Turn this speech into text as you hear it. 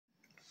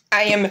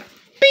I am big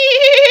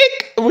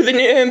with an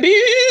unboxing video.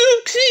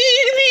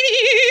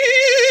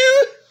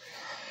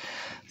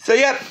 So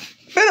yep,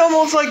 been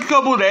almost like a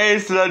couple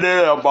days since I did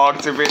an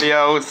unboxing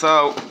video.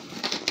 So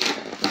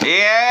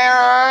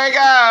here we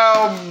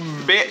go,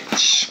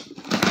 bitch.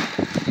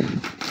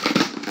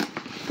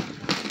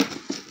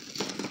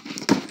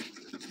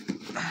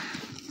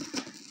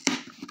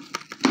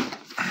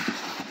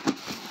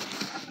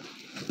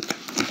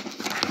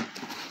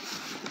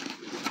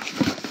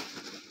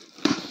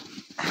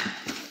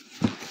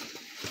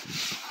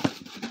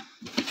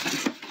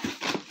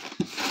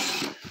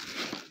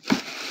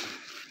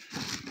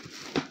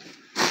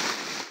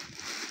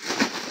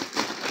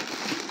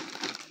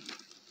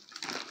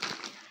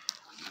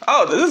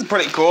 Oh, this is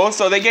pretty cool.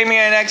 So they gave me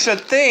an extra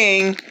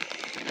thing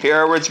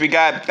here, which we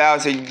got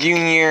Bowser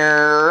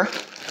Jr.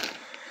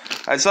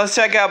 So let's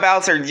check out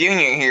Bowser Jr.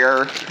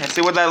 here and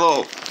see what that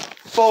little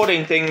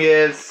folding thing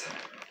is.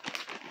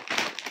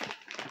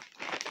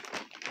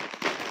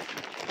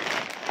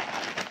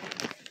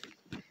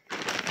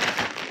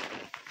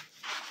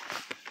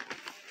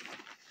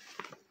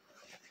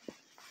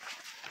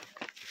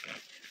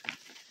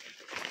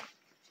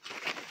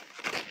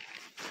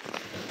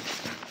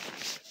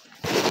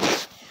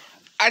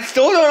 I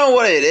still don't know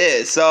what it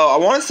is, so I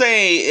want to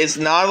say it's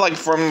not like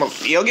from a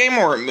video game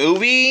or a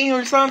movie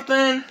or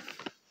something.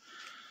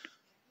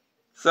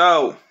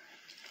 So,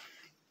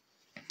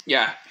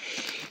 yeah,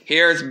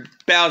 here's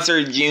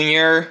Bowser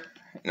Jr.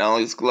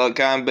 He's kind of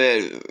a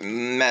bit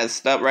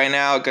messed up right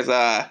now because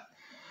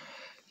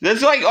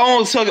this like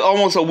almost took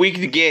almost a week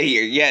to get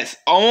here. Yes,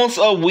 almost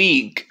a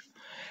week.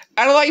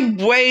 I like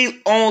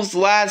wait almost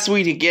last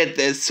week to get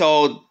this,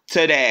 so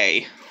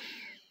today.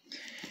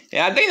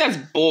 Yeah, I think that's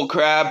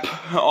bullcrap,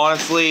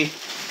 honestly.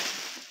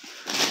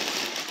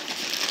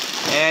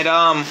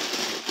 And,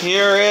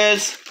 here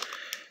is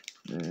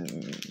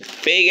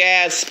big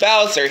ass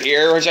Bowser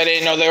here, which I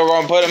didn't know they were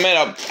going to put him in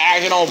a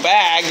actual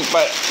bag,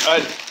 but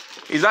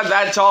he's not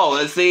that tall,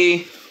 let's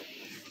see.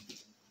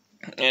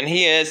 And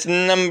he is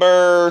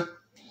number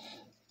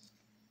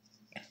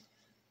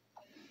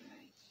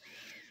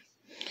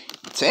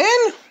 10?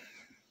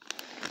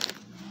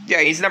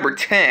 Yeah, he's number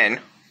 10.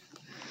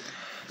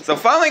 So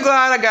finally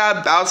glad I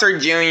got Bowser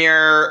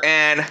Jr.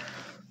 and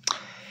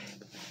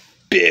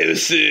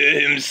Bowser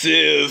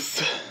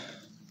himself.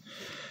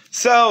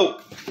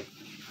 So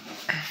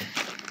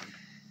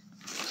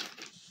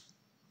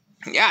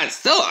yeah,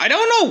 still I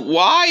don't know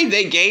why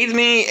they gave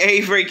me a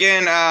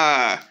freaking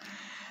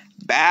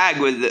bag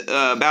with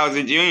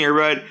Bowser Jr.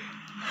 But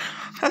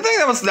I think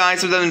that was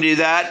nice of them to do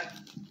that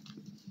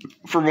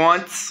for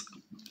once.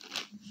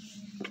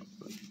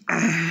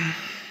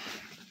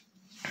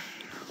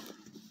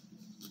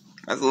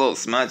 That's a little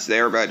smudge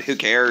there, but who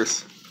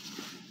cares?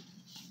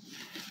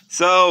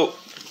 So,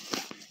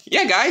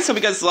 yeah, guys, hope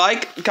you guys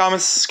like,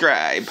 comment,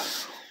 subscribe.